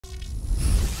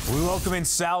We welcome in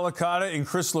Sal Licata and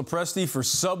Chris Lopresti for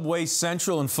Subway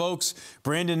Central. And folks,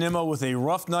 Brandon Nimmo with a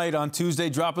rough night on Tuesday,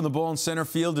 dropping the ball in center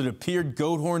field. It appeared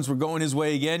goat horns were going his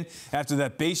way again after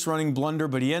that base running blunder,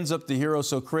 but he ends up the hero.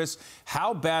 So, Chris,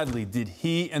 how badly did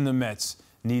he and the Mets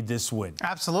need this win?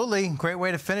 Absolutely. Great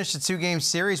way to finish the two-game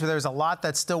series where there's a lot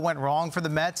that still went wrong for the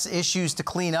Mets, issues to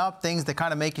clean up, things that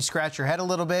kind of make you scratch your head a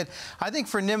little bit. I think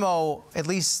for Nimmo, at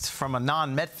least from a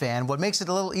non-Met fan, what makes it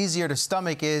a little easier to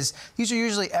stomach is these are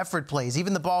usually effort plays.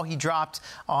 Even the ball he dropped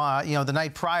the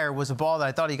night prior was a ball that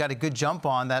I thought he got a good jump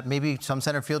on that maybe some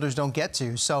center fielders don't get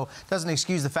to. So it doesn't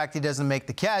excuse the fact he doesn't make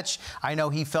the catch. I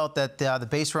know he felt that the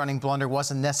base running blunder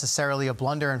wasn't necessarily a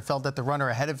blunder and felt that the runner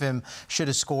ahead of him should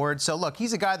have scored. So look,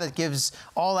 he's a guy that gives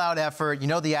all-out effort. You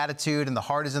know the attitude and the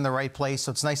heart is in the right place,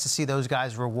 so it's nice to see those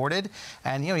guys rewarded.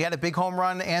 And, he had a big home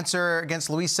run answer against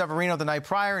Luis Severino the night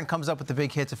prior and comes up with the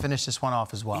big hit to finish this one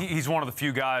off as well. He's one of the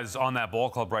few guys on that ball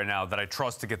club right now that I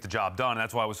trust to get the job done. And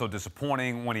that's why it was so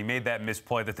disappointing when he made that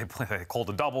misplay that they called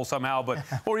a double somehow, but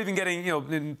or even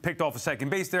getting, picked off a second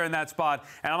base there in that spot.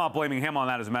 And I'm not blaming him on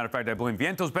that. As a matter of fact, I blame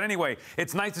Vientos. But anyway,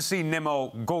 it's nice to see Nimmo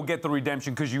go get the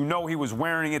redemption because he was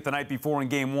wearing it the night before in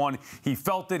Game 1. He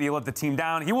felt it. He let the team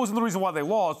down. He wasn't the reason why they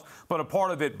lost, but a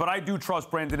part of it. But I do trust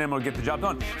Brandon Nimmo to get the job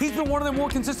done. He's been one of the more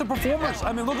consistent performers.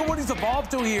 I mean, look at what he's evolved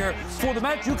to here for the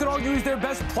Mets. You could argue he's their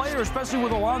best player, especially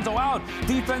with Alonso out.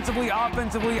 Defensively,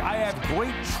 offensively, I have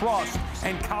great trust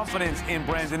and confidence in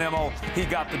Brandon Nimmo. He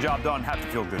got the job done. Have to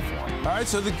feel good for him. All right,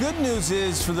 so the good news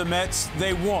is for the Mets,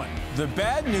 they won. The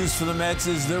bad news for the Mets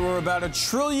is there were about 1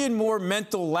 trillion more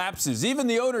mental lapses. Even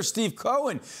the owner, Steve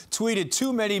Cohen, tweeted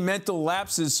too many mental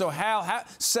lapses. So,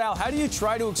 Sal, how do you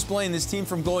try to explain this team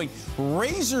from going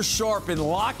razor sharp and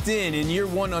locked in year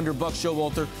one under Buck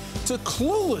Showalter to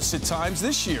clueless at times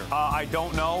this year? I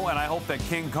don't know, and I hope that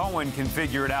King Cohen can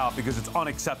figure it out because it's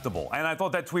unacceptable. And I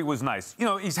thought that tweet was nice.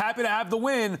 He's happy to have the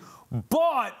win,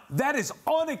 but that is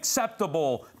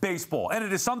unacceptable baseball. And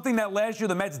it is something that last year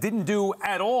the Mets didn't do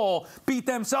at all, beat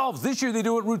themselves. This year they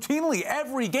do it routinely.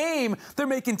 Every game, they're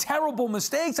making terrible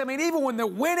mistakes. I mean, even when they're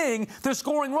winning, they're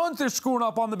scoring runs, they're screwing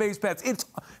up on the base paths.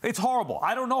 It's horrible.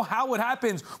 I don't know how it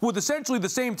happens with essentially the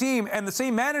same team and the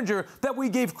same manager that we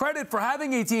gave credit for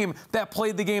having a team that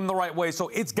played the game the right way. So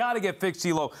it's got to get fixed,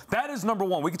 CeeLo. That is number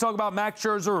one. We can talk about Max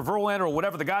Scherzer or Verlander or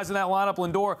whatever. The guys in that lineup,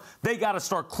 Lindor, they got to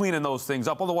start cleaning those things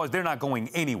up. Otherwise, they're not going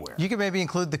anywhere. You could maybe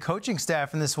include the coaching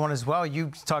staff in this one as well.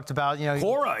 You talked about,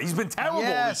 Cora, he's been terrible this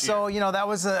year. So, that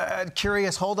was a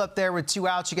curious holdup there with 2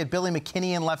 outs. You get Billy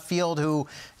McKinney in left field, who,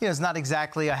 is not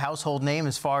exactly a household name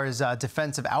as far as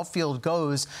defensive outfield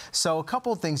goes. So a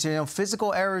couple of things,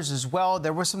 physical errors as well.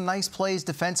 There were some nice plays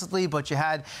defensively, but you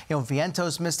had,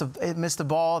 Vientos missed a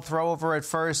ball, throw over at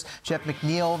first. Jeff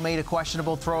McNeil made a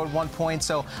questionable throw at one point.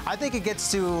 So I think it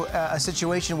gets to a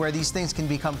situation where these things can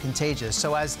become contagious.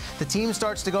 So as the team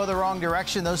starts to go the wrong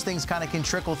direction, those things kind of can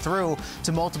trickle through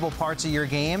to multiple parts of your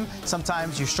game.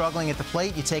 Sometimes you're struggling at the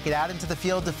plate. You take it out into the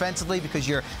field defensively because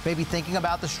you're maybe thinking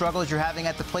about the struggles you're having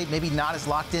at the plate, maybe not as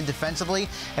locked in defensively.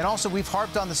 And also, we've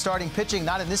harped on the starting pitching.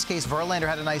 Not in this case, Verlander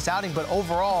had a nice outing, but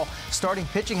overall, starting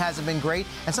pitching hasn't been great.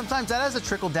 And sometimes that has a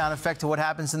trickle-down effect to what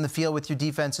happens in the field with your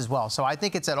defense as well. So I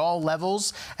think it's at all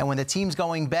levels. And when the team's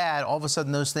going bad, all of a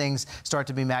sudden those things start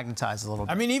to be magnetized a little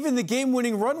bit. I mean, even the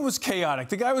game-winning run was chaotic.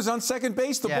 The guy was on second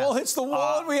base. The ball hits the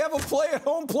wall, and we have a play at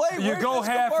home plate. You go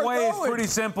halfway. It's pretty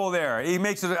simple there. He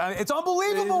makes it. It's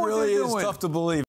unbelievable what they're doing. It really is tough to believe.